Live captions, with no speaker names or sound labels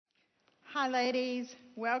Hi, ladies.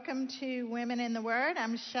 Welcome to Women in the Word.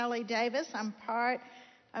 I'm Shelley Davis. I'm part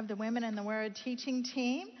of the Women in the Word teaching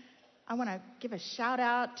team. I want to give a shout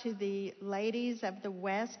out to the ladies of the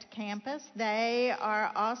West Campus. They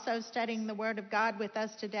are also studying the Word of God with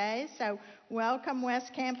us today. So welcome,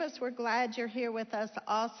 West Campus. We're glad you're here with us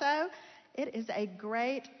also. It is a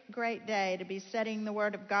great, great day to be studying the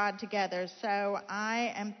Word of God together. So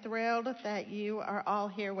I am thrilled that you are all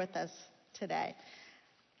here with us today.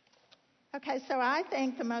 Okay, so I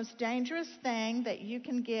think the most dangerous thing that you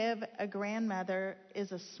can give a grandmother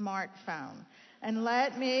is a smartphone. And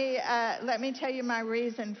let me tell you my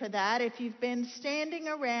reason for that. If you've been standing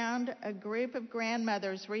around a group of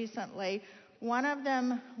grandmothers recently, one of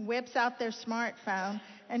them whips out their smartphone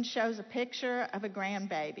and shows a picture of a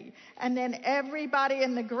grandbaby. And then everybody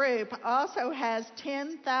in the group also has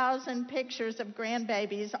 10,000 pictures of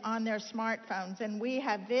grandbabies on their smartphones. And we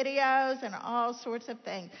have videos and all sorts of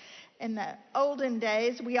things. In the olden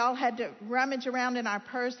days, we all had to rummage around in our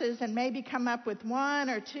purses and maybe come up with one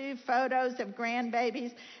or two photos of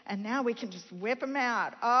grandbabies, and now we can just whip them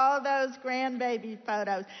out, all those grandbaby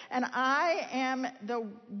photos. And I am the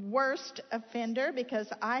worst offender because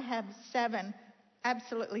I have 7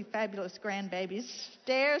 absolutely fabulous grandbabies,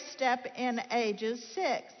 stair-step in ages,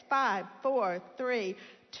 6, 5, 4, 3,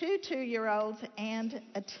 2 2-year-olds, and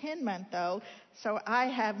a 10-month-old. So I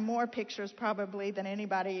have more pictures probably than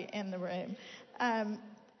anybody in the room.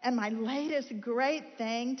 And my latest great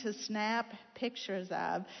thing to snap pictures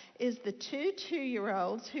of is the 2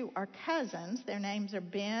 2-year-olds who are cousins. Their names are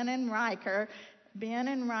Ben and Riker. Ben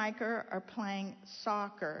and Riker are playing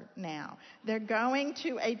soccer now. They're going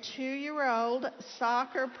to a 2-year-old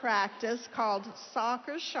soccer practice called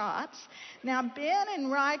Soccer Shots. Now, Ben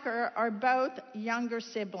and Riker are both younger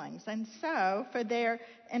siblings, and so for their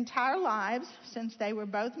entire lives, since they were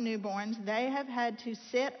both newborns, they have had to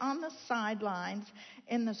sit on the sidelines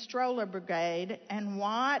in the stroller brigade and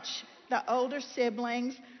watch the older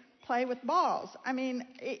siblings play with balls. I mean,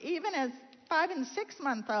 even as 5 and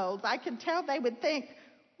 6-month-olds, I could tell they would think,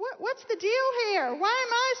 what's the deal here? Why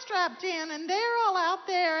am I strapped in? And they're all out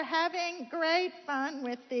there having great fun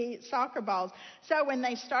with the soccer balls. So when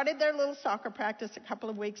they started their little soccer practice a couple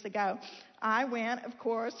of weeks ago, I went, of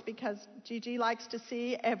course, because Gigi likes to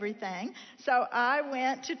see everything. So I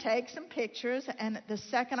went to take some pictures, and the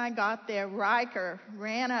second I got there, Riker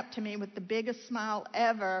ran up to me with the biggest smile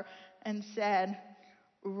ever and said,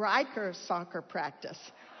 "Riker soccer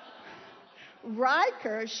practice.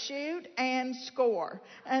 Riker shoot and score."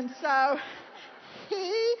 And so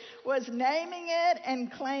he was naming it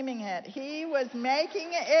and claiming it. He was making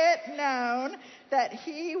it known that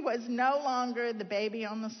he was no longer the baby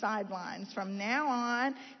on the sidelines. From now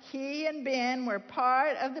on, he and Ben were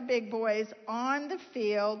part of the big boys on the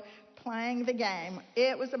field playing the game.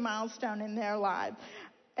 It was a milestone in their lives.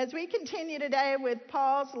 As we continue today with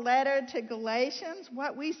Paul's letter to Galatians,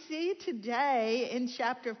 what we see today in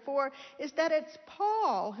chapter 4 is that it's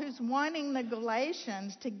Paul who's wanting the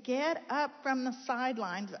Galatians to get up from the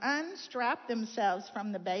sidelines, unstrap themselves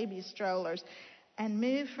from the baby strollers, and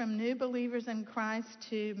move from new believers in Christ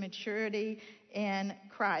to maturity in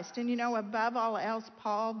Christ. And you know, above all else,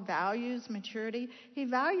 Paul values maturity. He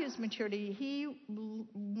values maturity. He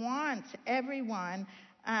wants everyone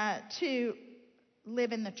to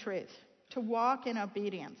live in the truth, to walk in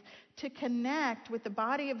obedience, to connect with the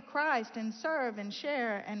body of Christ and serve and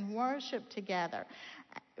share and worship together.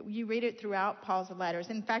 You read it throughout Paul's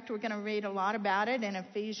letters. In fact, we're going to read a lot about it in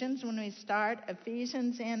Ephesians when we start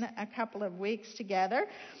Ephesians in a couple of weeks together.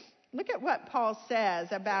 Look at what Paul says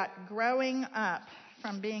about growing up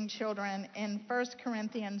from being children in 1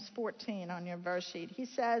 Corinthians 14 on your verse sheet. He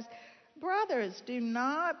says, "Brothers, do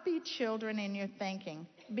not be children in your thinking.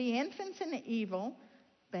 Be infants in evil,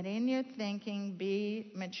 but in your thinking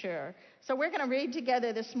be mature." So we're going to read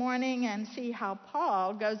together this morning and see how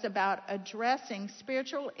Paul goes about addressing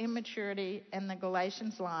spiritual immaturity in the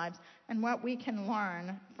Galatians' lives and what we can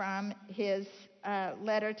learn from his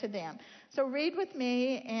letter to them. So read with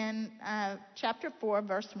me in chapter 4,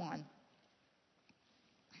 verse 1.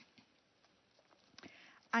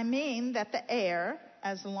 "I mean that the heir,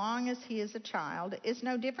 as long as he is a child, is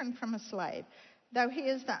no different from a slave, though he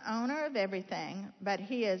is the owner of everything, but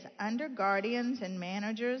he is under guardians and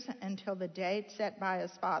managers until the date set by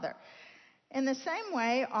his father. In the same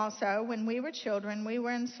way, also, when we were children, we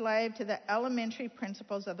were enslaved to the elementary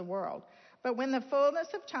principles of the world. But when the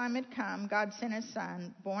fullness of time had come, God sent his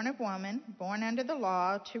Son, born of woman, born under the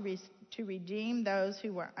law, to redeem those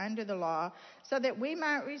who were under the law, so that we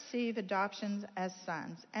might receive adoptions as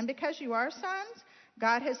sons. And because you are sons,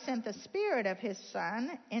 God has sent the Spirit of his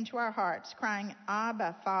Son into our hearts, crying,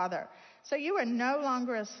 Abba, Father. So you are no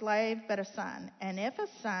longer a slave, but a son. And if a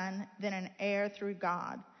son, then an heir through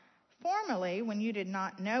God. Formerly, when you did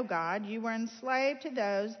not know God, you were enslaved to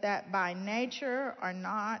those that by nature are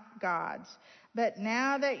not God's. But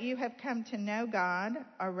now that you have come to know God,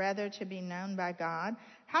 or rather to be known by God,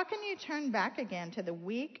 how can you turn back again to the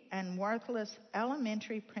weak and worthless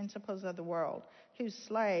elementary principles of the world, whose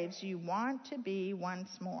slaves you want to be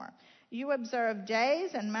once more? You observe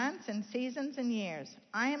days and months and seasons and years.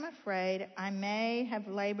 I am afraid I may have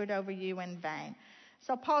labored over you in vain.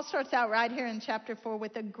 So Paul starts out right here in chapter 4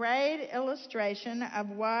 with a great illustration of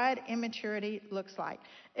what immaturity looks like.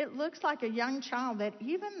 It looks like a young child that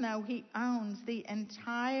even though he owns the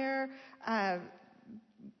entire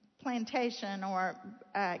plantation or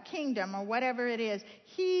kingdom or whatever it is,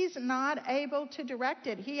 he's not able to direct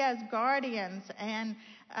it. He has guardians and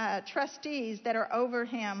trustees that are over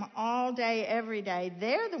him all day, every day.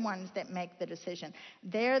 They're the ones that make the decision.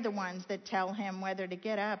 They're the ones that tell him whether to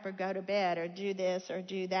get up or go to bed or do this or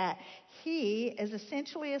do that. He is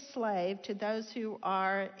essentially a slave to those who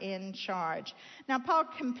are in charge. Now, Paul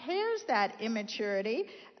compares that immaturity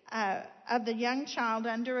of the young child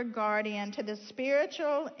under a guardian to the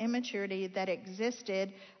spiritual immaturity that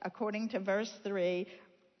existed, according to verse 3,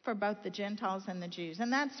 for both the Gentiles and the Jews.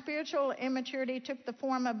 And that spiritual immaturity took the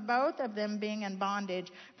form of both of them being in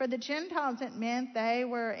bondage. For the Gentiles, it meant they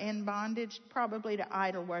were in bondage probably to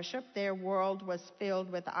idol worship. Their world was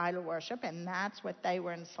filled with idol worship, and that's what they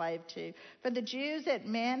were enslaved to. For the Jews, it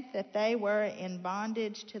meant that they were in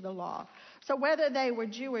bondage to the law. So whether they were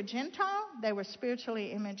Jew or Gentile, they were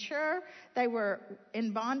spiritually immature. They were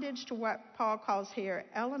in bondage to what Paul calls here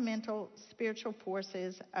elemental spiritual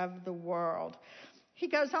forces of the world. He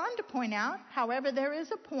goes on to point out, however, there is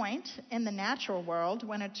a point in the natural world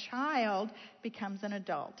when a child becomes an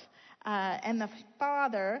adult. And the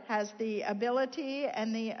father has the ability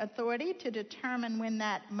and the authority to determine when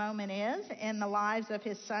that moment is in the lives of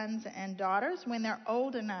his sons and daughters, when they're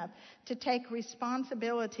old enough to take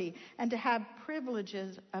responsibility and to have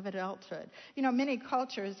privileges of adulthood. You know, many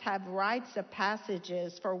cultures have rites of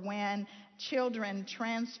passages for when children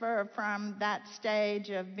transfer from that stage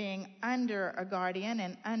of being under a guardian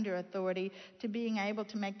and under authority to being able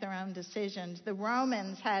to make their own decisions. The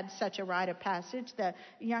Romans had such a rite of passage that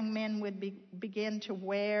young men would begin to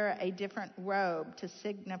wear a different robe to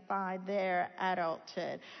signify their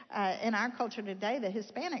adulthood. In our culture today, the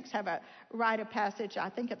Hispanics have a rite of passage, I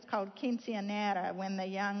think it's called quinceañera, when the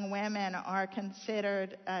young women are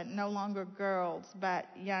considered no longer girls but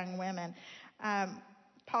young women.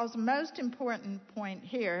 Paul's most important point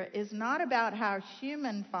here is not about how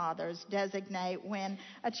human fathers designate when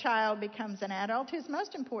a child becomes an adult. His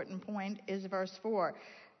most important point is verse 4,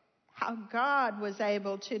 how God was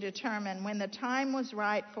able to determine when the time was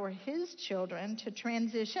right for his children to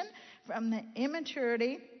transition from the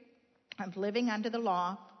immaturity of living under the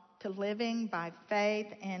law to living by faith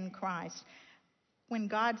in Christ. When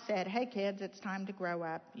God said, hey kids, it's time to grow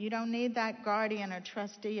up. You don't need that guardian or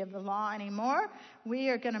trustee of the law anymore. We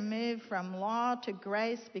are going to move from law to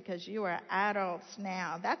grace because you are adults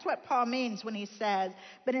now. That's what Paul means when he says,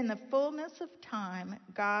 but in the fullness of time,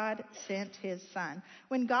 God sent his son.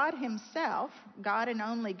 When God himself, God and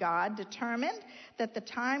only God, determined that the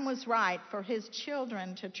time was right for his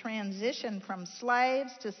children to transition from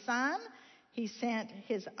slaves to son, he sent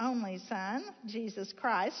his only son, Jesus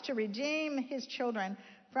Christ, to redeem his children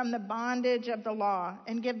from the bondage of the law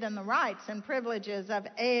and give them the rights and privileges of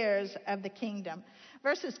heirs of the kingdom.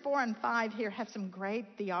 Verses 4 and 5 here have some great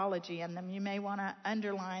theology in them. You may want to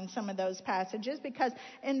underline some of those passages because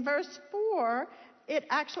in verse 4, it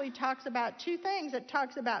actually talks about two things. It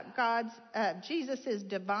talks about Jesus'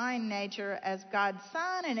 divine nature as God's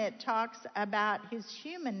son, and it talks about his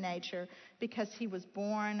human nature because he was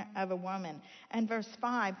born of a woman. And verse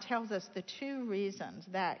 5 tells us the two reasons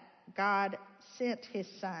that God sent his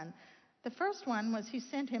son. The first one was he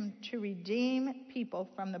sent him to redeem people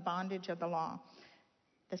from the bondage of the law.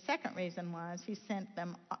 The second reason was he sent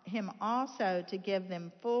him also to give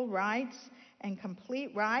them full rights and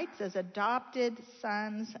complete rights as adopted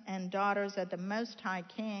sons and daughters of the Most High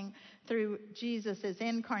King through Jesus'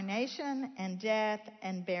 incarnation and death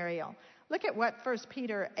and burial. Look at what 1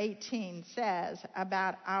 Peter 18 says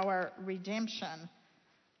about our redemption.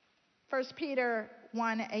 1 Peter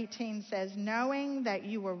 1:18 says, knowing that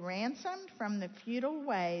you were ransomed from the futile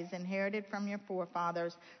ways inherited from your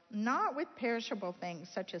forefathers, not with perishable things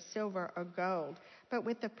such as silver or gold, but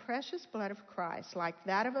with the precious blood of Christ, like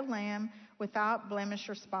that of a lamb without blemish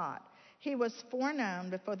or spot. He was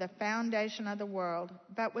foreknown before the foundation of the world,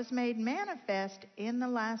 but was made manifest in the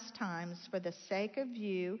last times for the sake of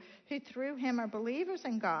you, who through him are believers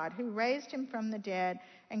in God, who raised him from the dead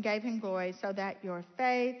and gave him glory, so that your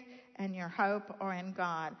faith and your hope are in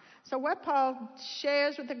God. So what Paul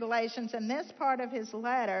shares with the Galatians in this part of his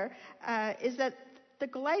letter is that the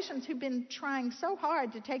Galatians, who've been trying so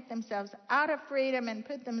hard to take themselves out of freedom and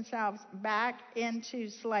put themselves back into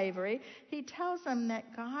slavery, he tells them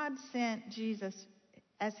that God sent Jesus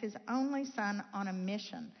as his only son on a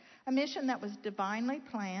mission that was divinely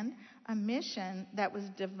planned, a mission that was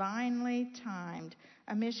divinely timed,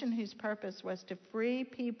 a mission whose purpose was to free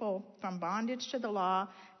people from bondage to the law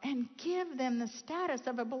and give them the status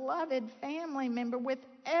of a beloved family member with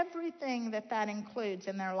everything that includes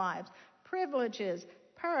in their lives. Privileges,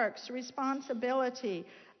 perks, responsibility,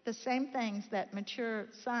 the same things that mature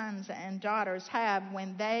sons and daughters have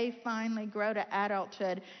when they finally grow to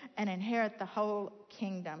adulthood and inherit the whole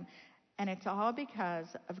kingdom. And it's all because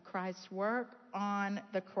of Christ's work on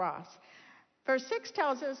the cross. Verse 6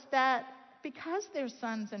 tells us that because they're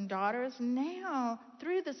sons and daughters, now,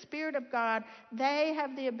 through the Spirit of God, they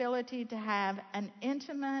have the ability to have an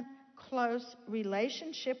intimate, close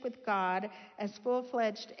relationship with God as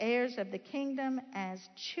full-fledged heirs of the kingdom, as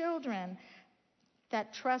children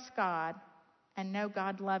that trust God and know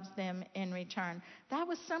God loves them in return. That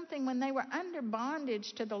was something when they were under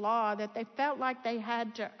bondage to the law that they felt like they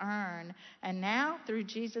had to earn. And now, through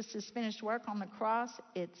Jesus' finished work on the cross,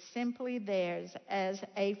 it's simply theirs as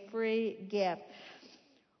a free gift.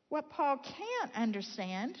 What Paul can't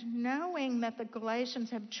understand, knowing that the Galatians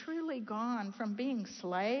have truly gone from being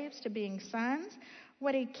slaves to being sons,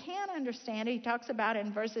 what he can't understand, he talks about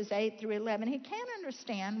in verses 8 through 11, he can't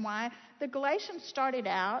understand why the Galatians started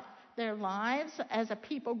out their lives as a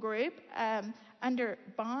people group under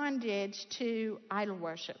bondage to idol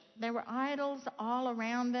worship. There were idols all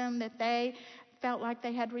around them that they felt like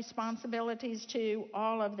they had responsibilities to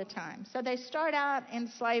all of the time. So they start out in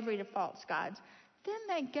slavery to false gods. Then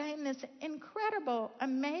they gain this incredible,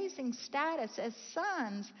 amazing status as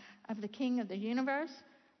sons of the King of the universe.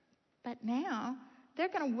 But now they're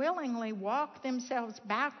going to willingly walk themselves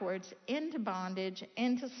backwards into bondage,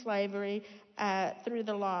 into slavery through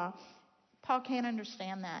the law. Paul can't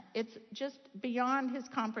understand that. It's just beyond his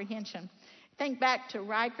comprehension. Think back to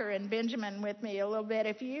Riker and Benjamin with me a little bit.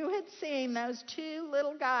 If you had seen those two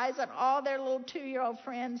little guys and all their little 2-year-old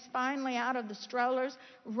friends finally out of the strollers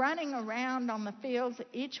running around on the fields,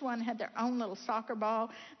 each one had their own little soccer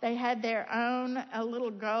ball. They had their own a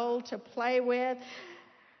little goal to play with.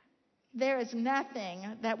 There is nothing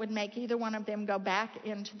that would make either one of them go back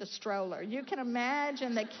into the stroller. You can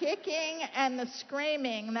imagine the kicking and the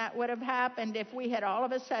screaming that would have happened if we had all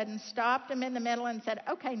of a sudden stopped them in the middle and said,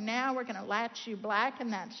 okay, now we're going to latch you black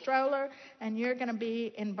in that stroller and you're going to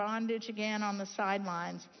be in bondage again on the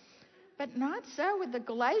sidelines. But not so with the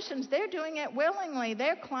Galatians. They're doing it willingly.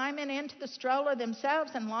 They're climbing into the stroller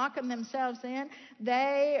themselves and locking themselves in.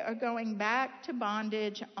 They are going back to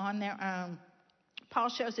bondage on their own. Paul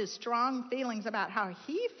shows his strong feelings about how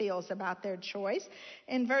he feels about their choice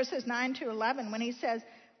in verses 9 to 11 when he says,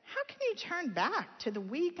 how can you turn back to the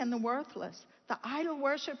weak and the worthless? The idol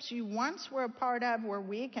worships you once were a part of were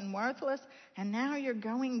weak and worthless, and now you're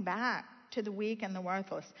going back to the weak and the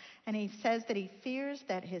worthless. And he says that he fears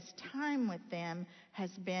that his time with them has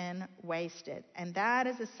been wasted. And that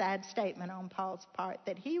is a sad statement on Paul's part,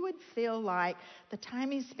 that he would feel like the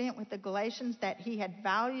time he spent with the Galatians that he had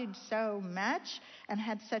valued so much and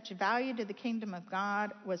had such value to the kingdom of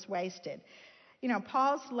God was wasted. You know,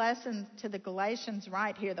 Paul's lesson to the Galatians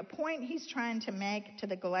right here, the point he's trying to make to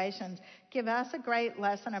the Galatians, give us a great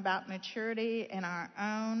lesson about maturity in our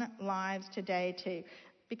own lives today too.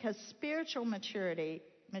 Because spiritual maturity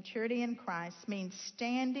in Christ, means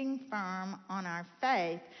standing firm on our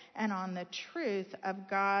faith and on the truth of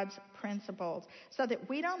God's principles so that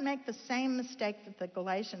we don't make the same mistake that the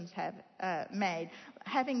Galatians have made.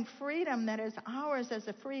 Having freedom that is ours as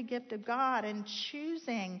a free gift of God and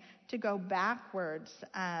choosing to go backwards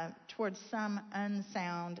towards some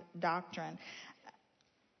unsound doctrine.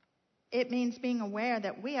 It means being aware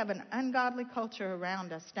that we have an ungodly culture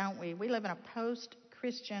around us, don't we? We live in a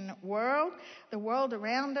post-Christian world. The world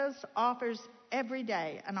around us offers every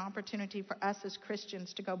day an opportunity for us as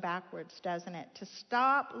Christians to go backwards, doesn't it? To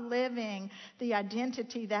stop living the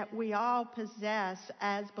identity that we all possess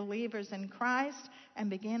as believers in Christ and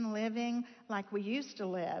begin living like we used to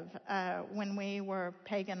live when we were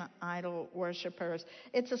pagan idol worshipers.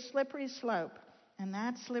 It's a slippery slope. And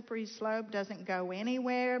that slippery slope doesn't go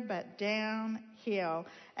anywhere but downhill.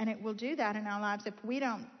 And it will do that in our lives if we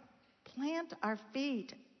don't plant our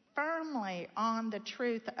feet firmly on the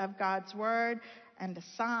truth of God's word and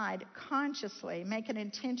decide consciously, make an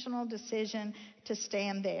intentional decision to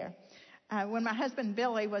stand there. When my husband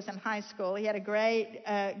Billy was in high school, he had a great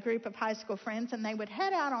group of high school friends, and they would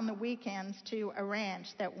head out on the weekends to a ranch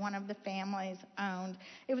that one of the families owned.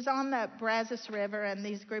 It was on the Brazos River, and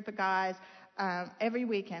these group of guys every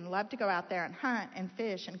weekend loved to go out there and hunt and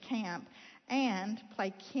fish and camp and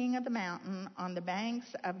play King of the Mountain on the banks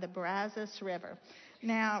of the Brazos River.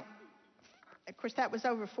 Now, of course, that was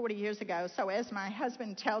over 40 years ago, so as my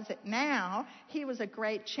husband tells it now, he was a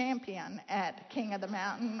great champion at King of the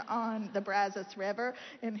Mountain on the Brazos River.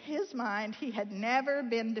 In his mind, he had never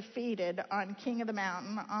been defeated on King of the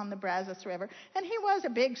Mountain on the Brazos River, and he was a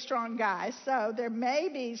big, strong guy, so there may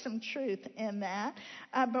be some truth in that.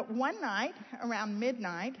 But one night, around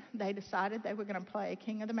midnight, they decided they were going to play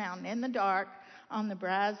King of the Mountain in the dark on the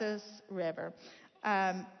Brazos River.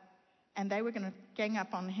 And they were going to gang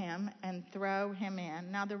up on him and throw him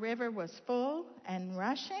in. Now, the river was full and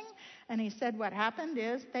rushing, and he said what happened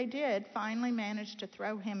is they did finally manage to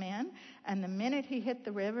throw him in, and the minute he hit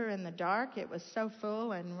the river in the dark, it was so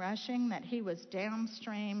full and rushing that he was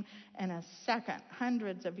downstream in a second,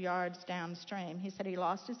 hundreds of yards downstream. He said he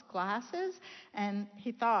lost his glasses, and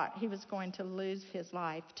he thought he was going to lose his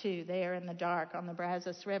life, too, there in the dark on the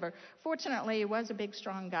Brazos River. Fortunately, he was a big,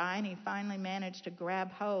 strong guy, and he finally managed to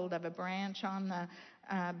grab hold of a branch on the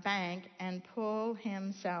bank and pull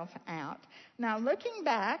himself out. Now, looking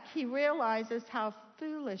back, he realizes how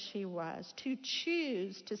foolish he was to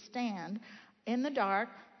choose to stand in the dark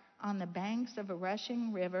on the banks of a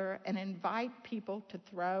rushing river and invite people to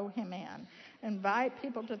throw him in.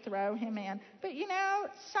 But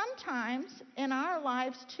sometimes in our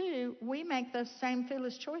lives too, we make those same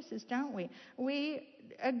foolish choices, don't we?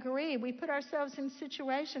 We put ourselves in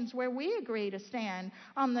situations where we agree to stand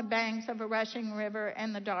on the banks of a rushing river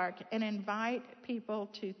in the dark and invite people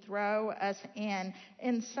to throw us in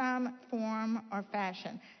some form or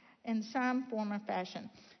fashion.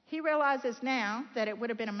 He realizes now that it would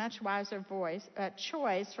have been a much wiser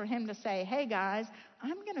choice for him to say, hey guys,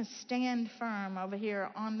 I'm going to stand firm over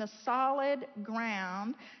here on the solid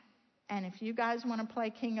ground, and if you guys want to play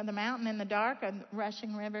King of the Mountain in the dark and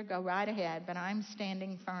rushing river, go right ahead, but I'm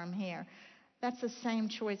standing firm here. That's the same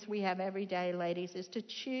choice we have every day, ladies, is to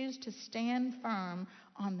choose to stand firm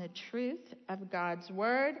on the truth of God's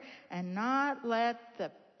word and not let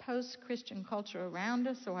the post-Christian culture around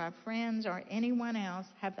us or our friends or anyone else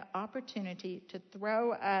have the opportunity to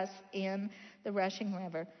throw us in the rushing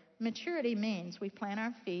river. Maturity means we plant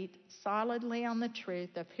our feet solidly on the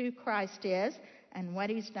truth of who Christ is and what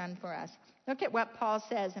he's done for us. Look at what Paul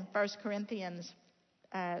says in 1 Corinthians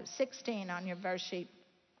 16 on your verse sheet.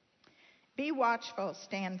 Be watchful,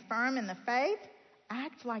 stand firm in the faith,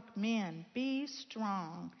 act like men, be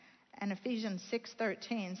strong. And Ephesians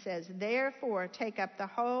 6:13 says, therefore take up the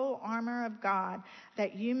whole armor of God,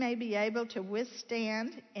 that you may be able to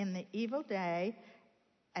withstand in the evil day,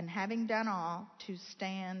 and having done all, to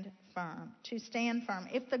stand firm.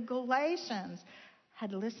 If the Galatians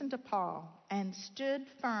had listened to Paul and stood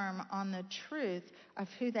firm on the truth of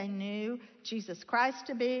who they knew Jesus Christ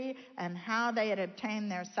to be and how they had obtained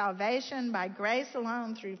their salvation by grace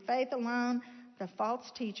alone, through faith alone, the false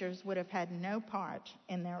teachers would have had no part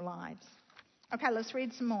in their lives. Okay, let's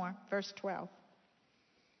read some more. Verse 12.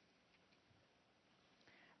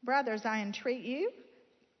 Brothers, I entreat you,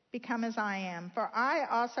 become as I am, for I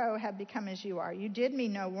also have become as you are. You did me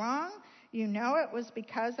no wrong. You know it was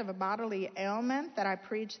because of a bodily ailment that I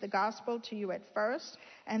preached the gospel to you at first.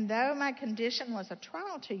 And though my condition was a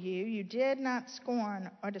trial to you, you did not scorn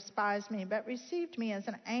or despise me, but received me as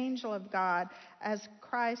an angel of God, as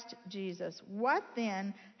Christ Jesus. What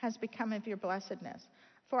then has become of your blessedness?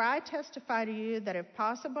 For I testify to you that if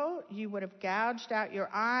possible, you would have gouged out your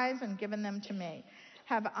eyes and given them to me.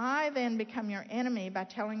 Have I then become your enemy by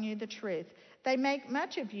telling you the truth? They make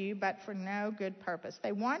much of you, but for no good purpose.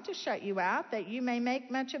 They want to shut you out, that you may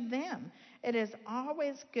make much of them. It is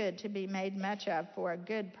always good to be made much of for a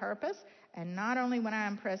good purpose, and not only when I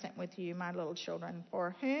am present with you, my little children,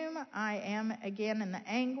 for whom I am again in the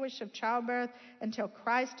anguish of childbirth until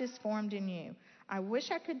Christ is formed in you. I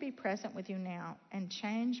wish I could be present with you now and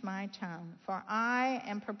change my tone, for I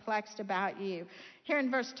am perplexed about you. Here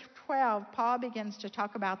in verse 12, Paul begins to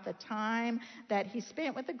talk about the time that he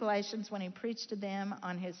spent with the Galatians when he preached to them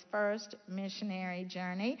on his first missionary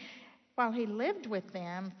journey. While he lived with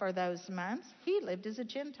them for those months, he lived as a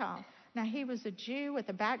Gentile. Now, he was a Jew with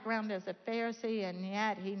a background as a Pharisee, and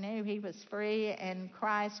yet he knew he was free in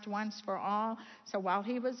Christ once for all. So while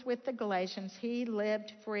he was with the Galatians, he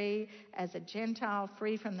lived free as a Gentile,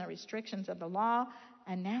 free from the restrictions of the law.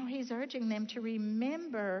 and now he's urging them to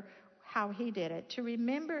remember how he did it, to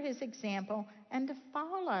remember his example, and to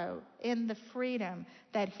follow in the freedom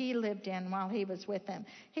that he lived in while he was with them.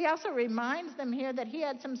 He also reminds them here that he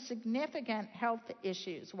had some significant health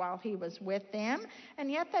issues while he was with them,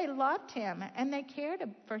 and yet they loved him, and they cared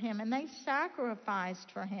for him, and they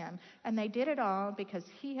sacrificed for him, and they did it all because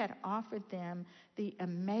he had offered them the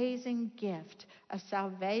amazing gift of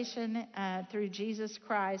salvation through Jesus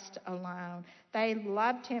Christ alone. They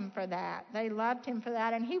loved him for that. They loved him for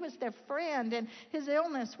that, and he was their friend, and his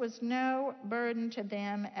illness was no burden to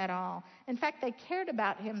them at all. In fact, they cared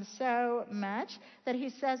about him so much that he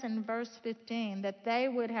says in verse 15 that they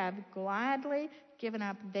would have gladly given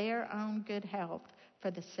up their own good health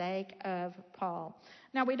for the sake of Paul.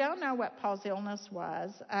 Now, we don't know what Paul's illness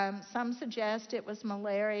was. Some suggest it was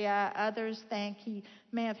malaria. Others think he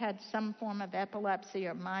may have had some form of epilepsy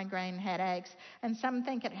or migraine headaches. And some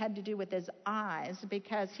think it had to do with his eyes,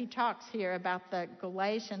 because he talks here about the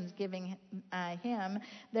Galatians giving him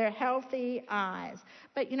their healthy eyes.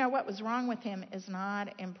 But you know, what was wrong with him is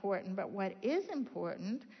not important. But what is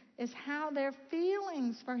important is how their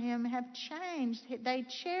feelings for him have changed. They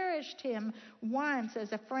cherished him once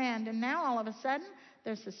as a friend, and now all of a sudden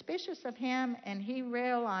they're suspicious of him, and he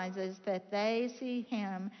realizes that they see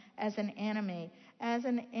him as an enemy.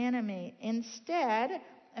 Instead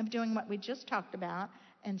of doing what we just talked about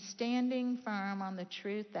and standing firm on the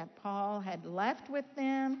truth that Paul had left with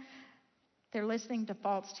them, they're listening to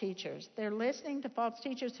false teachers. They're listening to false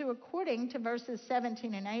teachers who, according to verses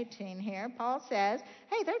 17 and 18 here, Paul says,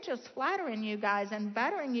 hey, they're just flattering you guys and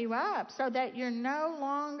buttering you up so that you're no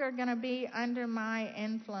longer going to be under my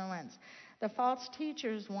influence. The false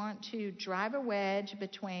teachers want to drive a wedge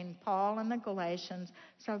between Paul and the Galatians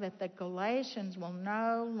so that the Galatians will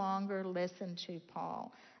no longer listen to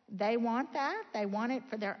Paul. They want that. They want it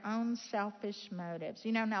for their own selfish motives.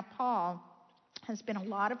 You know, now Paul has been a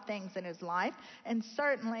lot of things in his life, and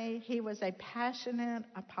certainly he was a passionate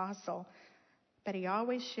apostle, but he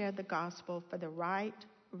always shared the gospel for the right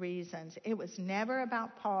reasons. It was never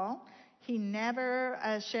about Paul. He never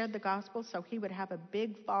shared the gospel so he would have a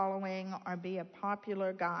big following or be a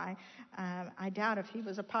popular guy. I doubt if he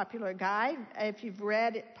was a popular guy. If you've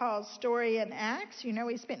read Paul's story in Acts, you know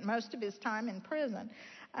he spent most of his time in prison.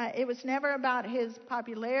 It was never about his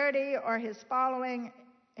popularity or his following.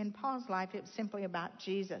 In Paul's life, it was simply about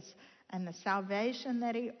Jesus and the salvation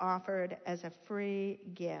that he offered as a free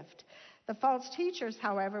gift. The false teachers,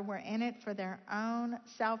 however, were in it for their own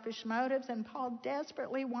selfish motives, and Paul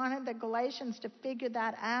desperately wanted the Galatians to figure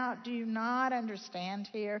that out. Do you not understand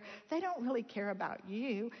here? They don't really care about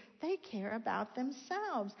you. They care about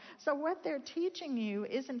themselves. So what they're teaching you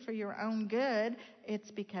isn't for your own good.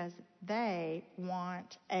 It's because they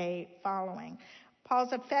want a following.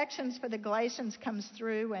 Paul's affections for the Galatians comes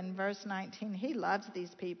through in verse 19. He loves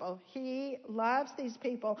these people. He loves these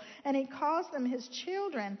people, and he calls them his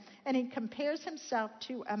children, and he compares himself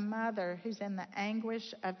to a mother who's in the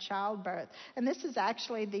anguish of childbirth. And this is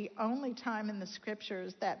actually the only time in the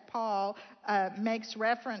scriptures that Paul makes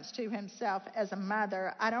reference to himself as a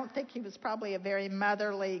mother. I don't think he was probably a very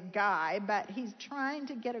motherly guy, but he's trying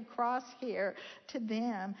to get across here to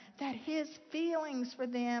them that his feelings for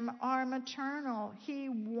them are maternal. He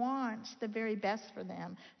wants the very best for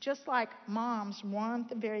them, just like moms want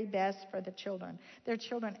the very best for their children.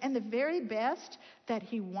 And the very best that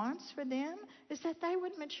he wants for them is that they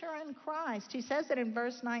would mature in Christ. He says it in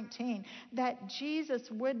verse 19, that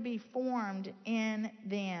Jesus would be formed in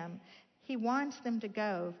them. He wants them to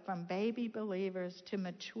go from baby believers to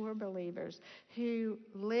mature believers who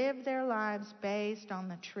live their lives based on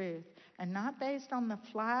the truth and not based on the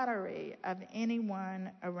flattery of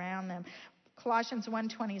anyone around them. Colossians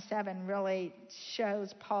 1:27 really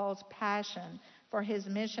shows Paul's passion for his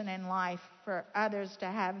mission in life for others to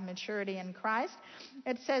have maturity in Christ.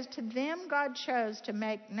 It says, to them God chose to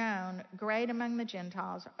make known great among the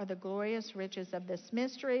Gentiles are the glorious riches of this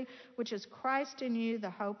mystery, which is Christ in you, the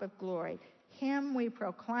hope of glory. Him we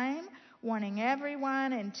proclaim, warning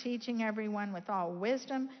everyone and teaching everyone with all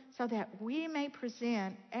wisdom, so that we may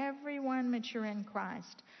present everyone mature in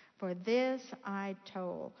Christ. For this I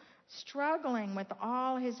told, struggling with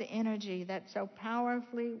all his energy that so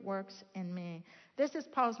powerfully works in me. This is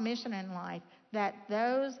Paul's mission in life, that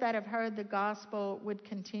those that have heard the gospel would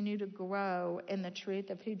continue to grow in the truth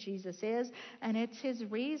of who Jesus is. And it's his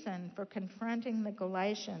reason for confronting the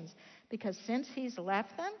Galatians, because since he's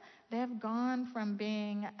left them, they've gone from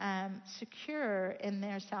being secure in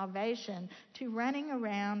their salvation to running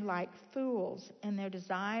around like fools in their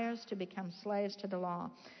desires to become slaves to the law.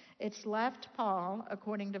 It's left Paul,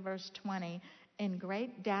 according to verse 20, in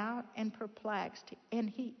great doubt and perplexed. And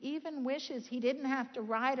he even wishes he didn't have to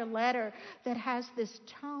write a letter that has this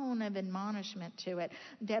tone of admonishment to it.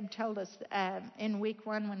 Deb told us in week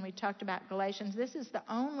 1 when we talked about Galatians, this is the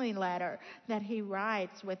only letter that he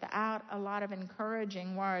writes without a lot of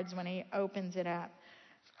encouraging words when he opens it up.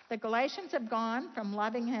 The Galatians have gone from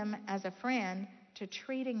loving him as a friend to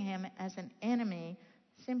treating him as an enemy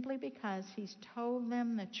simply because he's told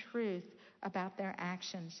them the truth about their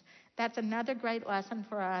actions. That's another great lesson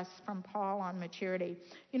for us from Paul on maturity.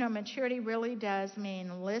 You know, maturity really does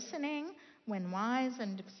mean listening when wise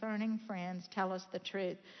and discerning friends tell us the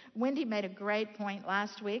truth. Wendy made a great point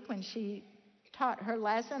last week when she taught her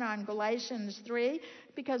lesson on Galatians 3,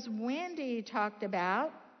 because Wendy talked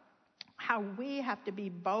about how we have to be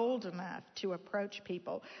bold enough to approach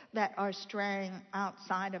people that are straying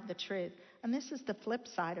outside of the truth. And this is the flip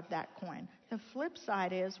side of that coin. The flip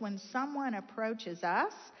side is when someone approaches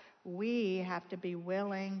us, we have to be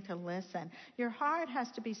willing to listen. Your heart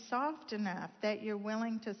has to be soft enough that you're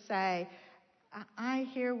willing to say, I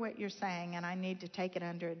hear what you're saying, and I need to take it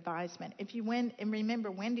under advisement. If you remember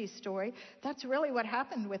Wendy's story, that's really what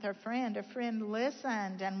happened with her friend. Her friend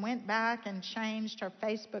listened and went back and changed her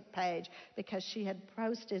Facebook page because she had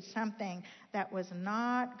posted something that was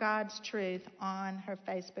not God's truth on her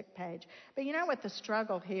Facebook page. But you know what the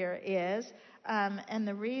struggle here is, and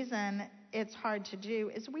the reason it's hard to do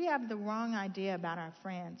is we have the wrong idea about our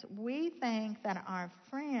friends. We think that our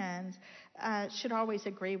friends should always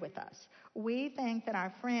agree with us. We think that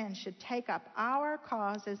our friends should take up our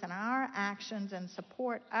causes and our actions and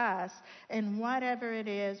support us in whatever it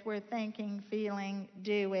is we're thinking, feeling,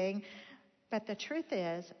 doing. But the truth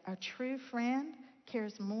is, a true friend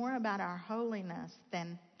cares more about our holiness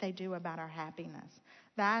than they do about our happiness.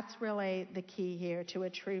 That's really the key here to a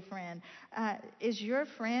true friend. Is your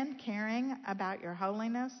friend caring about your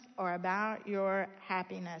holiness or about your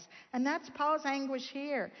happiness? And that's Paul's anguish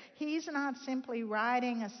here. He's not simply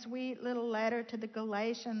writing a sweet little letter to the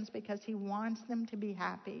Galatians because he wants them to be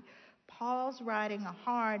happy. Paul's writing a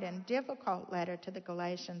hard and difficult letter to the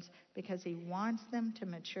Galatians because he wants them to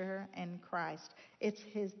mature in Christ. It's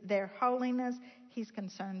their holiness he's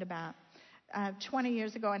concerned about. 20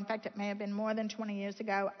 years ago, in fact, it may have been more than 20 years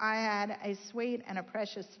ago, I had a sweet and a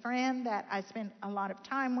precious friend that I spent a lot of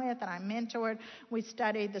time with and I mentored. We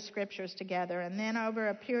studied the scriptures together. And then over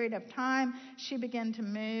a period of time, she began to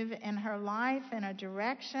move in her life in a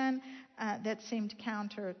direction that seemed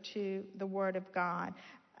counter to the Word of God.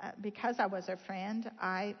 Because I was her friend,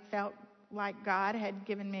 I felt like God had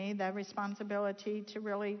given me the responsibility to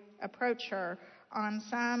really approach her on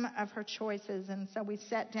some of her choices. And so we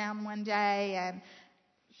sat down one day and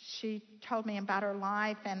she told me about her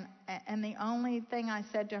life, and the only thing I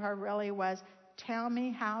said to her really was, tell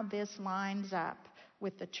me how this lines up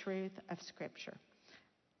with the truth of Scripture.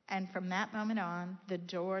 And from that moment on, the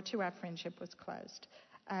door to our friendship was closed.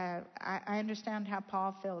 I understand how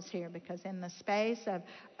Paul feels here, because in the space of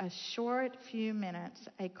a short few minutes,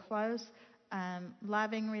 a close,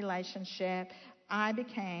 loving relationship, I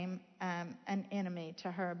became an enemy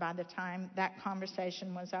to her by the time that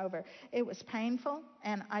conversation was over. It was painful,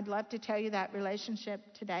 and I'd love to tell you that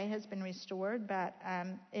relationship today has been restored, but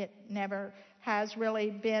it never has really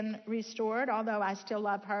been restored, although I still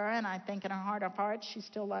love her, and I think in her heart of hearts she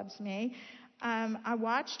still loves me. I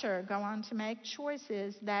watched her go on to make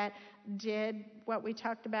choices that did what we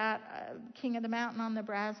talked about, King of the Mountain on the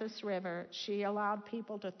Brazos River. She allowed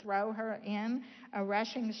people to throw her in a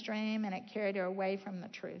rushing stream, and it carried her away from the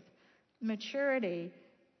truth. Maturity,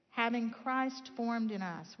 having Christ formed in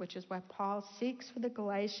us, which is what Paul seeks for the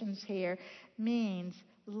Galatians here, means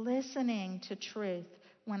listening to truth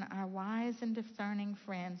when our wise and discerning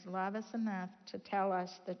friends love us enough to tell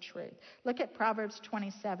us the truth. Look at Proverbs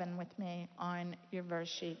 27 with me on your verse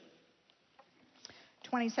sheet.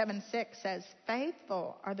 27:6 says,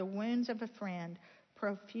 faithful are the wounds of a friend,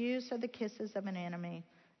 profuse are the kisses of an enemy.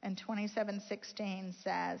 And 27:16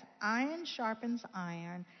 says, iron sharpens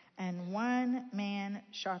iron, and one man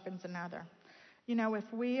sharpens another. You know, if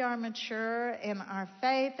we are mature in our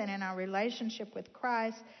faith and in our relationship with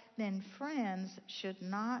Christ, then friends should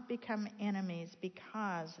not become enemies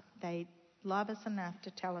because they love us enough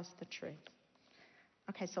to tell us the truth.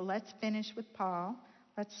 Okay, so let's finish with Paul.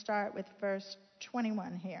 Let's start with verse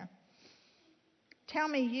 21 here. Tell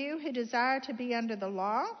me, you who desire to be under the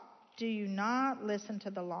law, do you not listen to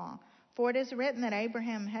the law? For it is written that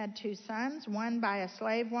Abraham had 2 sons, one by a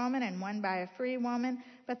slave woman and one by a free woman.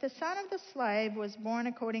 But the son of the slave was born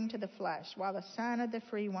according to the flesh, while the son of the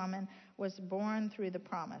free woman was born through the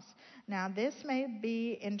promise. Now, this may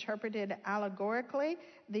be interpreted allegorically.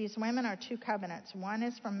 These women are two covenants. One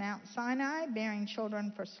is from Mount Sinai, bearing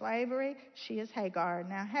children for slavery. She is Hagar.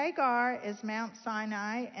 Now, Hagar is Mount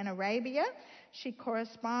Sinai in Arabia. She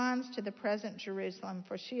corresponds to the present Jerusalem,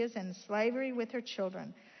 for she is in slavery with her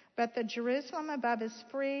children. But the Jerusalem above is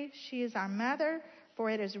free. She is our mother, for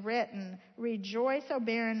it is written, "Rejoice, O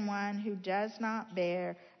barren one who does not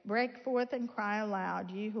bear. Break forth and cry aloud,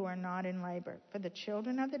 you who are not in labor. For the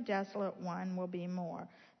children of the desolate one will be more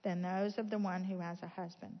than those of the one who has a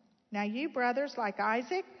husband." Now you, brothers, like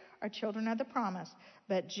Isaac, are children of the promise.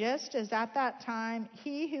 But just as at that time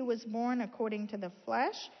he who was born according to the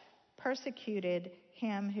flesh persecuted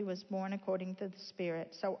him who was born according to the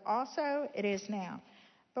Spirit, so also it is now.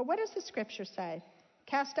 But what does the scripture say?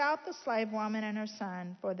 "Cast out the slave woman and her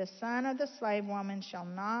son, for the son of the slave woman shall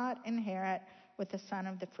not inherit with the son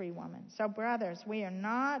of the free woman." So, brothers, we are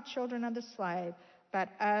not children of the slave, but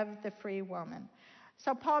of the free woman.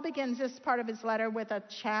 So Paul begins this part of his letter with a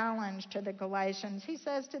challenge to the Galatians. He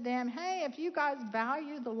says to them, hey, if you guys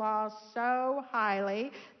value the law so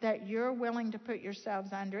highly that you're willing to put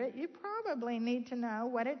yourselves under it, you probably need to know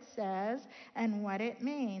what it says and what it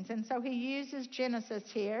means. And so he uses Genesis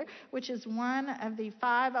here, which is one of the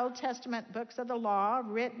 5 Old Testament books of the law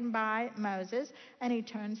written by Moses, and he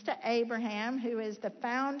turns to Abraham, who is the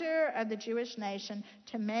founder of the Jewish nation,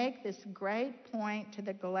 to make this great point to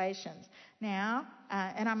the Galatians. Now,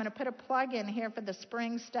 and I'm going to put a plug in here for the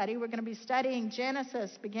spring study. We're going to be studying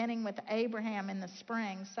Genesis beginning with Abraham in the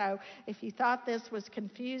spring. So if you thought this was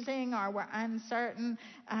confusing or were uncertain,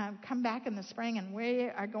 come back in the spring and we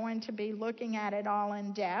are going to be looking at it all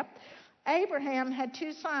in depth. Abraham had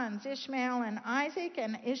 2 sons, Ishmael and Isaac,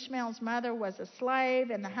 and Ishmael's mother was a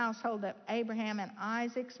slave in the household of Abraham, and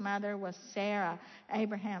Isaac's mother was Sarah,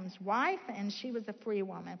 Abraham's wife, and she was a free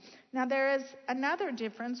woman. Now, there is another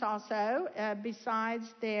difference also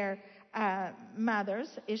besides their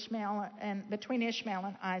mothers, between Ishmael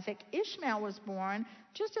and Isaac. Ishmael was born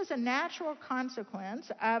just as a natural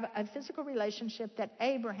consequence of a physical relationship that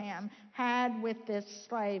Abraham had with this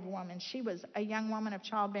slave woman. She was a young woman of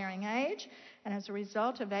childbearing age, and as a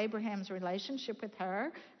result of Abraham's relationship with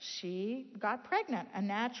her, she got pregnant, a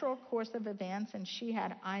natural course of events, and she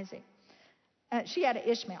had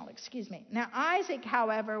Ishmael. Now, Isaac,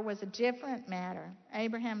 however, was a different matter.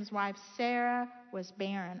 Abraham's wife, Sarah, was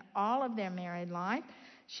barren all of their married life.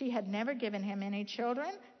 She had never given him any children,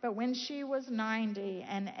 but when she was 90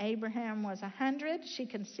 and Abraham was 100, she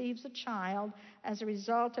conceives a child as a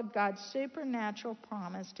result of God's supernatural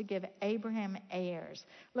promise to give Abraham heirs.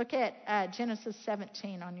 Look at Genesis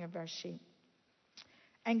 17 on your verse sheet.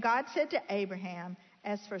 "And God said to Abraham,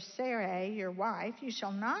 'As for Sarai, your wife, you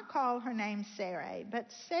shall not call her name Sarai, but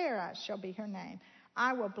Sarah shall be her name.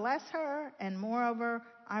 I will bless her, and moreover,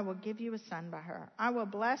 I will give you a son by her. I will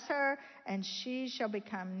bless her, and she shall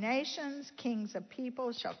become nations. Kings of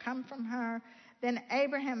people shall come from her.' Then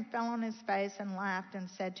Abraham fell on his face and laughed and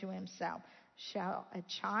said to himself, 'Shall a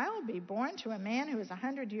child be born to a man who is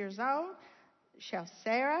 100 years old? Shall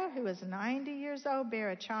Sarah, who is 90 years old,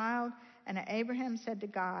 bear a child?' And Abraham said to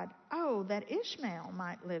God, 'Oh, that Ishmael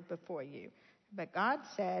might live before you.' But God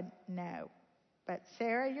said, 'No. But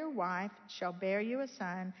Sarah, your wife, shall bear you a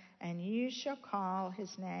son, and you shall call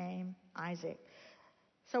his name Isaac.'"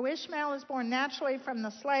 So Ishmael is born naturally from the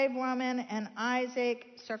slave woman, and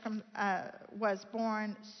Isaac was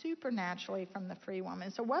born supernaturally from the free woman.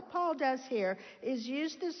 So what Paul does here is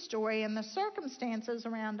use this story and the circumstances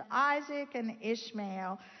around Isaac and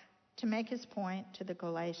Ishmael to make his point to the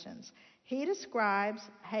Galatians. He describes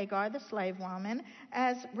Hagar, the slave woman,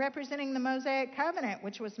 as representing the Mosaic covenant,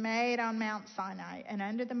 which was made on Mount Sinai. And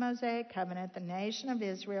under the Mosaic covenant, the nation of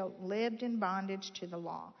Israel lived in bondage to the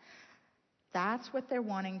law. That's what they're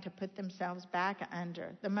wanting to put themselves back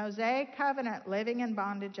under. The Mosaic covenant, living in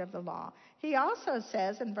bondage of the law. He also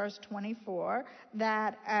says in verse 24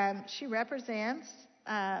 that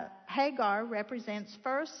Hagar represents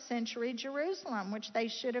first century Jerusalem, which they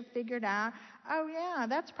should have figured out, oh yeah,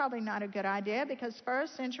 that's probably not a good idea, because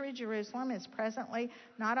first century Jerusalem is presently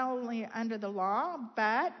not only under the law,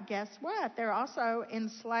 but guess what? They're also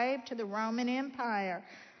enslaved to the Roman Empire.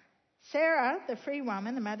 Sarah, the free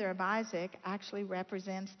woman, the mother of Isaac, actually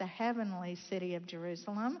represents the heavenly city of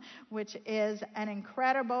Jerusalem, which is an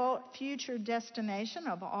incredible future destination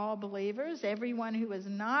of all believers. Everyone who is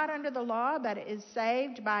not under the law but is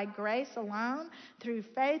saved by grace alone, through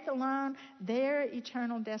faith alone, their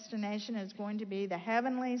eternal destination is going to be the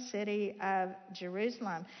heavenly city of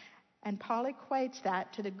Jerusalem. And Paul equates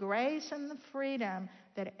that to the grace and the freedom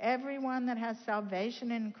that everyone that has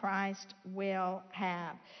salvation in Christ will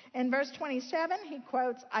have. In verse 27, he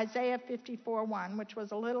quotes Isaiah 54:1, which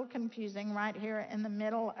was a little confusing right here in the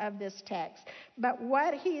middle of this text. But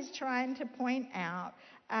what he's trying to point out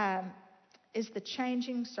is the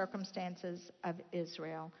changing circumstances of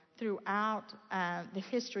Israel. Throughout the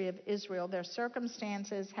history of Israel, their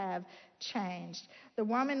circumstances have changed. The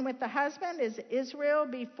woman with the husband is Israel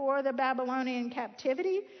before the Babylonian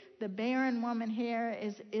captivity. The barren woman here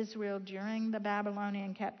is Israel during the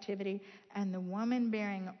Babylonian captivity. And the woman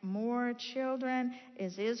bearing more children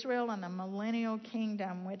is Israel in the millennial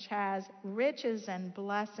kingdom, which has riches and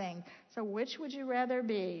blessing. So which would you rather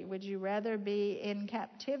be? Would you rather be in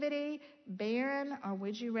captivity, barren, or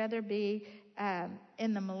would you rather be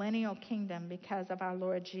in the millennial kingdom because of our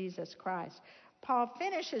Lord Jesus Christ? Paul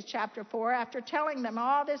finishes chapter 4 after telling them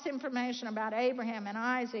all this information about Abraham and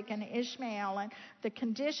Isaac and Ishmael and the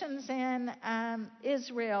conditions in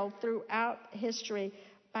Israel throughout history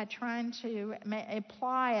by trying to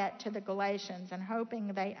apply it to the Galatians and hoping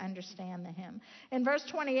they understand the hymn. In verse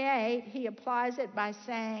 28, he applies it by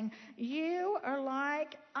saying, you are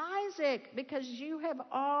like Isaac because you have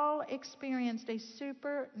all experienced a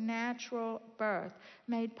supernatural birth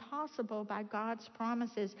made possible by God's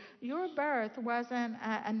promises. Your birth wasn't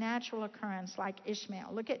a natural occurrence like Ishmael.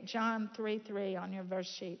 Look at John 3:3 on your verse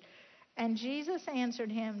sheet. And Jesus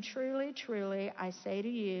answered him, truly, truly, I say to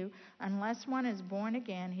you, unless one is born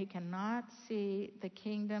again, he cannot see the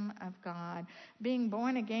kingdom of God. Being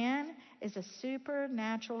born again is a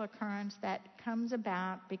supernatural occurrence that comes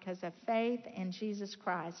about because of faith in Jesus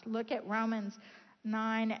Christ. Look at Romans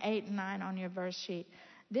 9:8 and 9 on your verse sheet.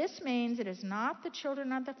 This means it is not the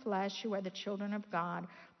children of the flesh who are the children of God,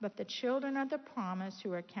 but the children of the promise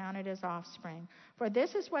who are counted as offspring. For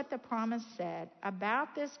this is what the promise said,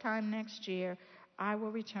 about this time next year I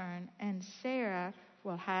will return, and Sarah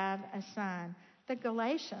will have a son. The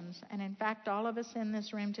Galatians, and in fact all of us in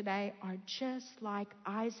this room today, are just like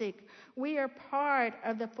Isaac. We are part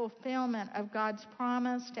of the fulfillment of God's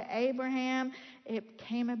promise to Abraham. It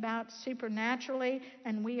came about supernaturally,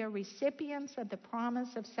 and we are recipients of the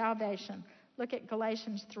promise of salvation. Look at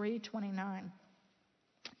Galatians 3:29.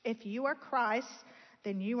 If you are Christ,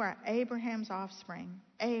 then you are Abraham's offspring,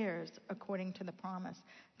 heirs according to the promise.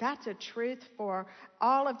 That's a truth for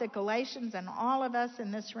all of the Galatians and all of us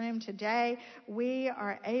in this room today. We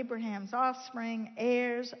are Abraham's offspring,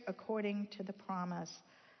 heirs according to the promise.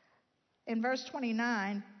 In verse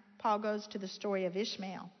 29, Paul goes to the story of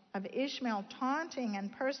Ishmael taunting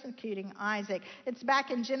and persecuting Isaac. It's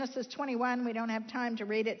back in Genesis 21. We don't have time to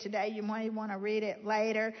read it today. You may want to read it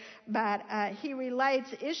later. But he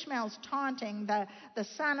relates Ishmael's taunting, the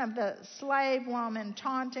son of the slave woman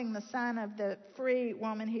taunting the son of the free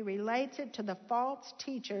woman. He relates it to the false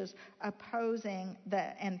teachers opposing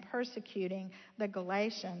and persecuting the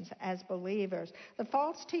Galatians as believers. The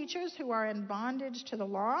false teachers who are in bondage to the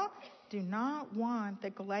law do not want the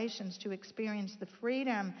Galatians to experience the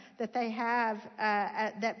freedom that they have,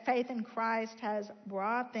 that faith in Christ has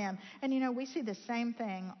brought them. And we see the same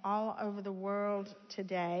thing all over the world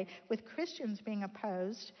today, with Christians being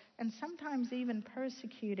opposed and sometimes even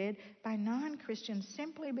persecuted by non-Christians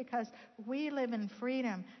simply because we live in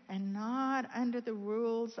freedom and not under the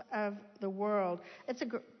rules of the world. It's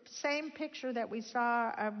the same picture that we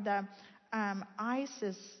saw of the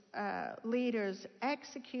ISIS leaders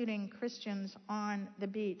executing Christians on the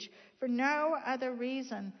beach for no other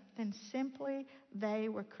reason than simply they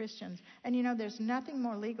were Christians. And there's nothing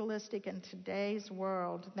more legalistic in today's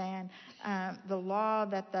world than the law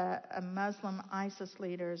that the Muslim ISIS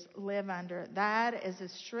leaders live under. That is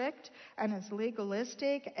as strict and as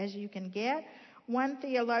legalistic as you can get. One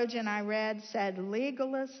theologian I read said,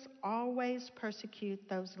 legalists always persecute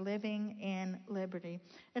those living in liberty.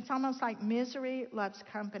 It's almost like misery loves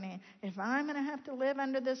company. If I'm going to have to live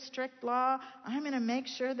under this strict law, I'm going to make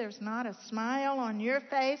sure there's not a smile on your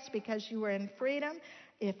face because you are in freedom.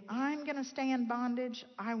 If I'm going to stay in bondage,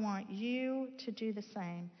 I want you to do the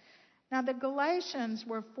same. Now, the Galatians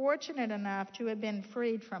were fortunate enough to have been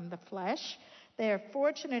freed from the flesh. They are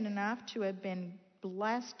fortunate enough to have been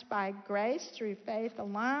blessed by grace through faith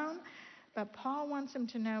alone. But Paul wants them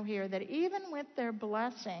to know here that even with their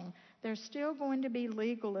blessing, there's still going to be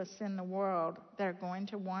legalists in the world that are going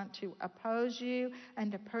to want to oppose you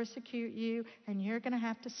and to persecute you, and you're going to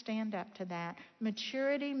have to stand up to that.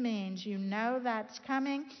 Maturity means you know that's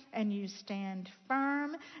coming, and you stand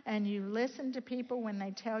firm, and you listen to people when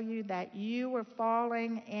they tell you that you are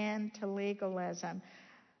falling into legalism.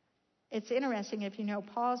 It's interesting, if you know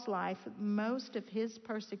Paul's life, most of his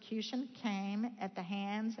persecution came at the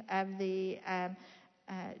hands hands of the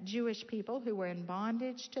Jewish people who were in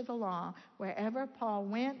bondage to the law. Wherever Paul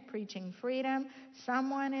went preaching freedom,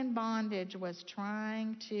 someone in bondage was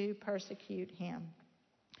trying to persecute him.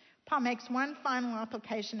 Paul makes one final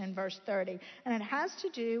application in verse 30, and it has to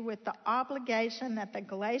do with the obligation that the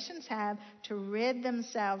Galatians have to rid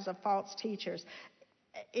themselves of false teachers.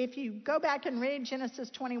 If you go back and read Genesis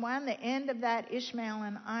 21, the end of that Ishmael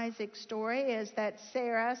and Isaac story is that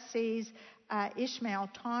Sarah sees Ishmael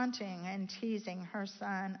taunting and teasing her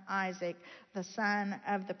son Isaac, the son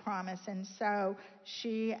of the promise. And so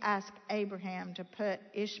she asked Abraham to put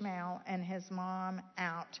Ishmael and his mom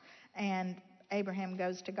out. And Abraham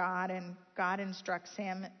goes to God, and God instructs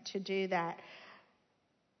him to do that.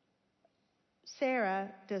 Sarah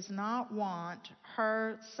does not want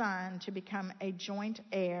her son to become a joint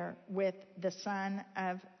heir with the son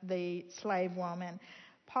of the slave woman.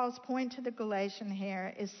 Paul's point to the Galatians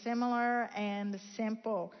here is similar and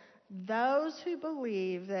simple. Those who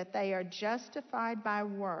believe that they are justified by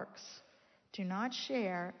works do not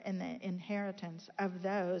share in the inheritance of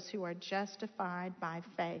those who are justified by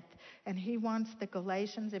faith. And he wants the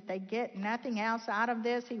Galatians, if they get nothing else out of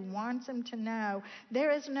this, he wants them to know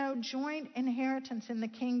there is no joint inheritance in the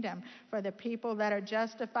kingdom for the people that are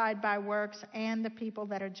justified by works and the people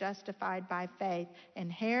that are justified by faith.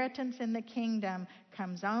 Inheritance in the kingdom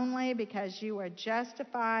comes only because you are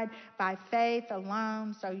justified by faith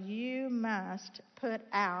alone. So you must put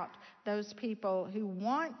out those people who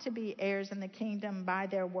want to be heirs in the kingdom by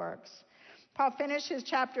their works. Paul finishes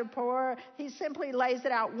chapter 4. He simply lays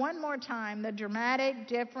it out one more time, the dramatic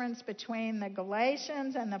difference between the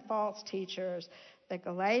Galatians and the false teachers. The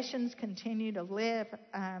Galatians continue to live,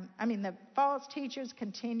 the false teachers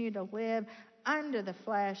continue to live under the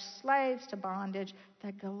flesh, slaves to bondage.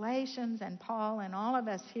 The Galatians and Paul and all of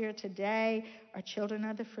us here today are children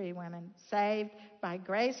of the free women, saved by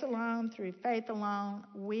grace alone, through faith alone.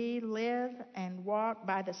 We live and walk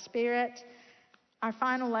by the Spirit. Our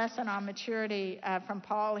final lesson on maturity from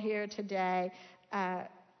Paul here today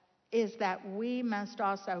is that we must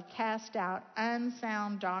also cast out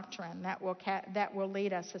unsound doctrine that will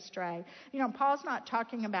lead us astray. Paul's not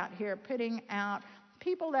talking about here putting out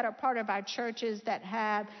people that are part of our churches that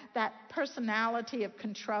have that personality of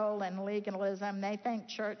control and legalism. They think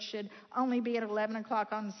church should only be at 11 o'clock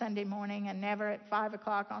on Sunday morning and never at 5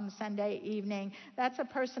 o'clock on Sunday evening. That's a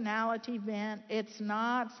personality bent. It's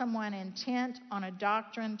not someone intent on a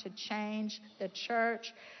doctrine to change the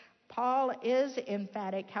church. Paul is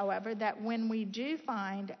emphatic, however, that when we do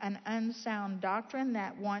find an unsound doctrine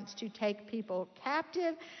that wants to take people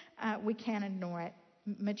captive, we can't ignore it.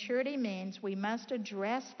 Maturity means we must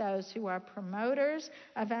address those who are promoters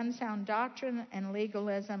of unsound doctrine and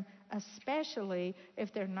legalism, especially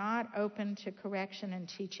if they're not open to correction and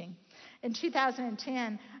teaching. In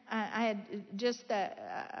 2010, I had just the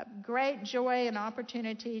great joy and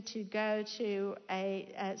opportunity to go to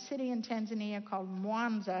a city in Tanzania called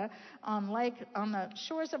Mwanza on the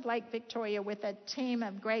shores of Lake Victoria with a team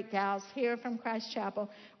of great gals here from Christ Chapel.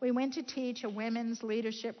 We went to teach a women's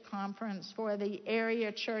leadership conference for the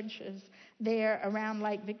area churches there around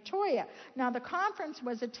Lake Victoria. Now, the conference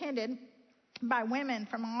was attended by women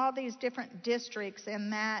from all these different districts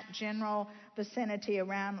in that general vicinity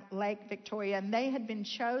around Lake Victoria. And they had been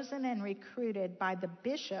chosen and recruited by the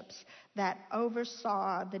bishops that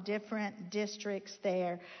oversaw the different districts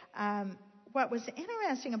there. What was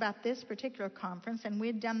interesting about this particular conference, and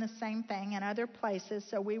we'd done the same thing in other places,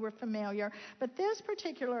 so we were familiar, but this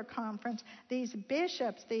particular conference, these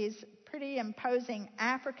bishops, these pretty imposing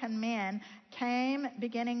African men came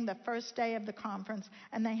beginning the first day of the conference,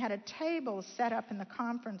 and they had a table set up in the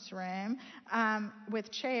conference room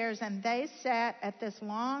with chairs, and they sat at this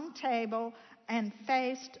long table and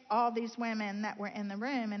faced all these women that were in the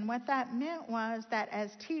room. And what that meant was that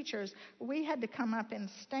as teachers, we had to come up and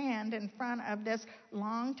stand in front of this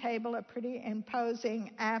long table of pretty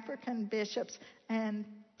imposing African bishops and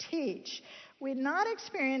teach. We'd not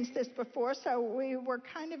experienced this before, so we were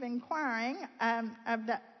kind of inquiring of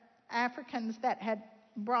the Africans that had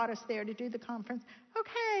brought us there to do the conference.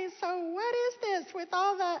 Okay, so what is this with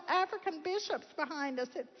all the African bishops behind us?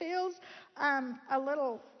 It feels a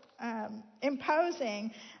little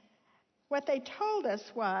imposing. What they told us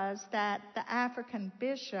was that the African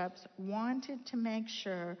bishops wanted to make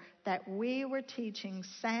sure that we were teaching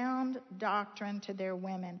sound doctrine to their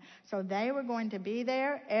women. So they were going to be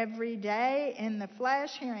there every day in the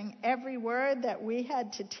flesh, hearing every word that we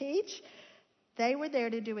had to teach. They were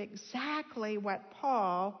there to do exactly what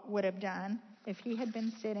Paul would have done if he had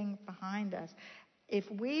been sitting behind us. If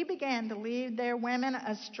we began to lead their women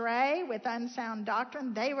astray with unsound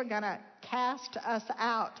doctrine, they were going to cast us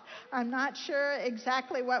out. I'm not sure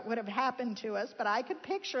exactly what would have happened to us, but I could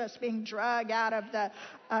picture us being dragged out of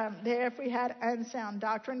there if we had unsound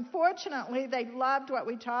doctrine. Fortunately, they loved what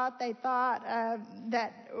we taught. They thought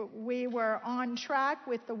that we were on track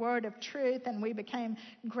with the word of truth, and we became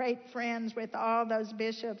great friends with all those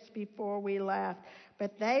bishops before we left.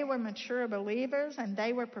 But they were mature believers, and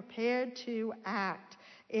they were prepared to act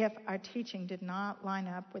if our teaching did not line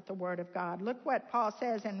up with the Word of God. Look what Paul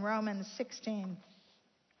says in Romans 16.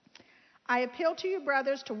 I appeal to you,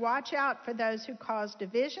 brothers, to watch out for those who cause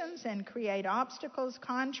divisions and create obstacles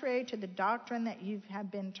contrary to the doctrine that you have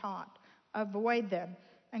been taught. Avoid them.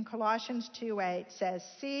 And Colossians 2:8 says,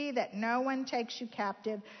 see that no one takes you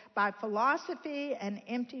captive by philosophy and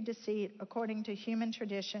empty deceit according to human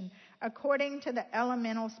tradition, according to the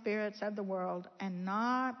elemental spirits of the world, and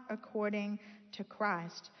not according to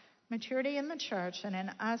Christ. Maturity in the church and in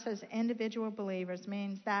us as individual believers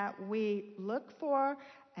means that we look for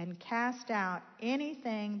and cast out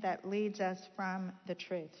anything that leads us from the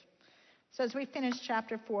truth. So as we finish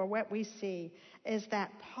chapter 4, what we see is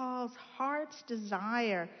that Paul's heart's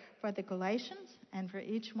desire for the Galatians and for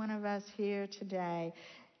each one of us here today,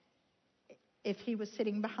 if he was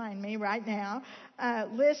sitting behind me right now,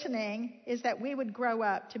 listening, is that we would grow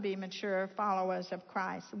up to be mature followers of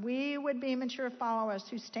Christ. We would be mature followers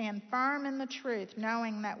who stand firm in the truth,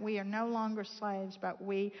 knowing that we are no longer slaves, but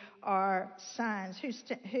we are sons,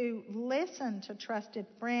 who listen to trusted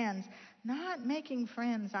friends, not making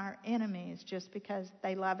friends our enemies just because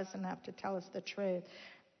they love us enough to tell us the truth.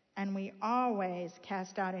 And we always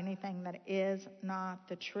cast out anything that is not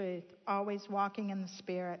the truth, always walking in the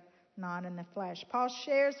Spirit, not in the flesh. Paul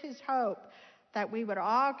shares his hope that we would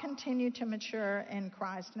all continue to mature in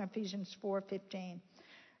Christ in Ephesians 4:15,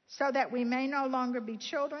 so that we may no longer be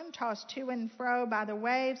children tossed to and fro by the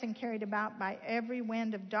waves and carried about by every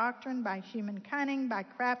wind of doctrine, by human cunning, by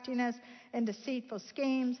craftiness and deceitful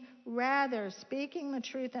schemes. Rather, speaking the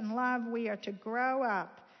truth in love, we are to grow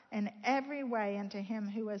up in every way into him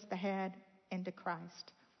who is the head, into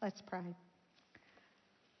Christ. Let's pray.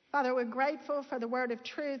 Father, we're grateful for the word of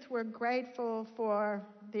truth. We're grateful for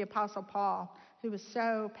the Apostle Paul, who was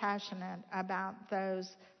so passionate about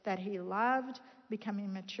those that he loved,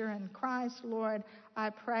 becoming mature in Christ. Lord, I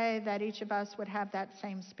pray that each of us would have that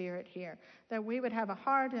same spirit here, that we would have a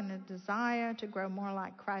heart and a desire to grow more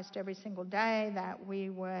like Christ every single day, that we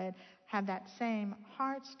would have that same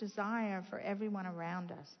heart's desire for everyone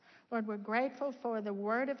around us. Lord, we're grateful for the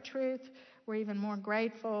word of truth. We're even more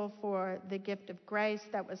grateful for the gift of grace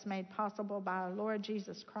that was made possible by our Lord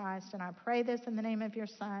Jesus Christ. And I pray this in the name of your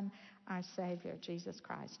Son, our Savior, Jesus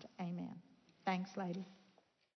Christ. Amen. Thanks, lady.